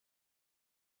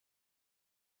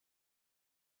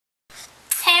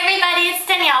Hey everybody, it's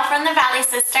Danielle from the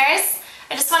ValleySisters.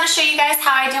 I just want to show you guys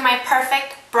how I do my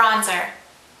perfect bronzer.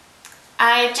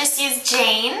 I just use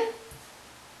Jane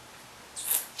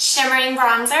Shimmering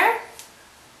Bronzer.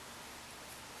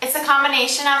 It's a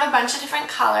combination of a bunch of different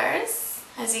colors,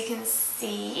 as you can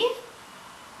see.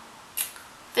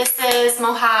 This is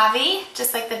Mojave,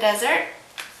 just like the desert.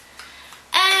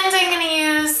 And I'm going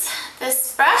to use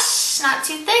this brush, not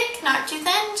too thick, not too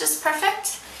thin, just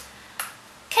perfect.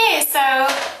 Okay, so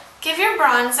give your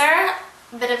bronzer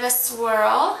a bit of a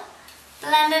swirl,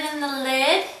 blend it in the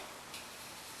lid,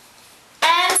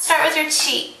 and start with your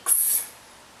cheeks.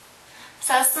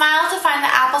 So smile to find the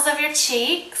apples of your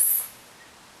cheeks.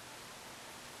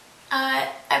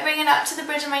 I bring it up to the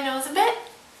bridge of my nose a bit.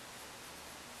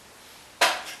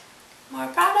 More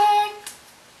product.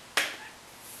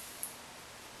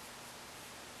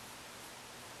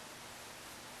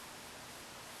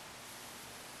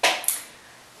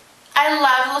 I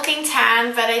love looking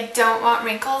tan, but I don't want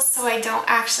wrinkles, so I don't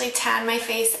actually tan my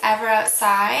face ever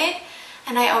outside.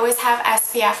 And I always have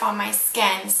SPF on my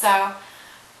skin, so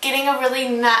getting a really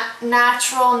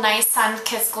natural, nice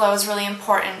sun-kissed glow is really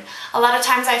important. A lot of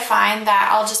times I find that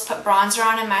I'll just put bronzer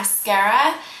on and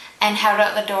mascara and head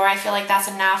out the door. I feel like that's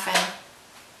enough,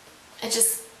 and it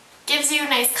just gives you a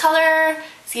nice color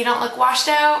so you don't look washed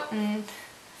out, and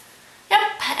yep,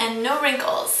 and no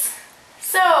wrinkles.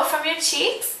 So from your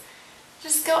cheeks,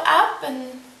 just go up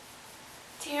and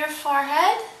to your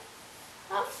forehead.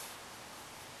 Up.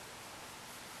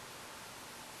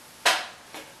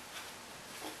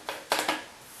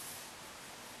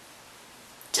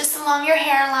 Just along your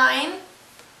hairline.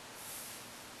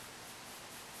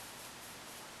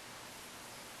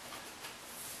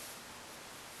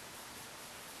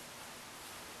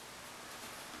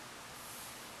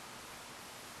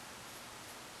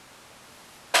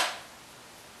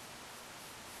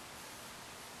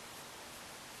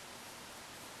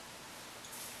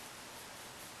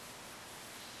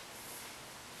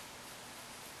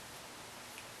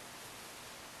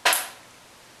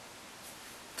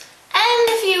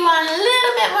 Want a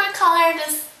little bit more color,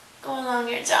 just go along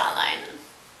your jawline.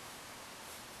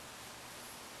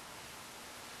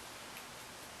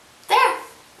 There,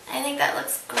 I think that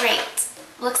looks great.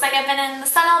 Looks like I've been in the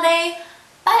sun all day,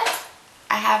 but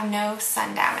I have no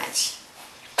sun damage.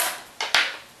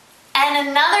 And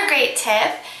another great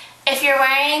tip, if you're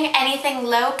wearing anything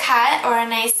low cut or a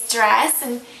nice dress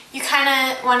and you kind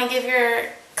of want to give your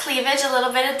cleavage a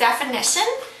little bit of definition,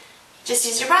 just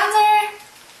use your bronzer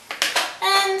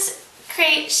and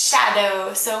create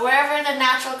shadow. So wherever the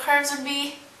natural curves would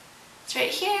be, it's right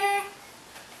here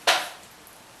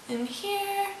and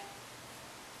here.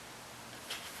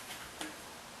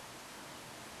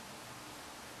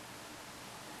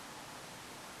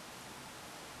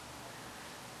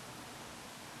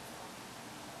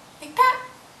 Like that.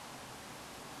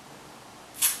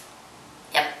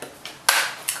 Yep.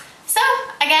 So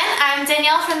again, I'm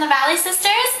Danielle from the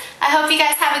ValleySisters. I hope you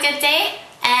guys have a good day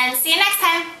and see you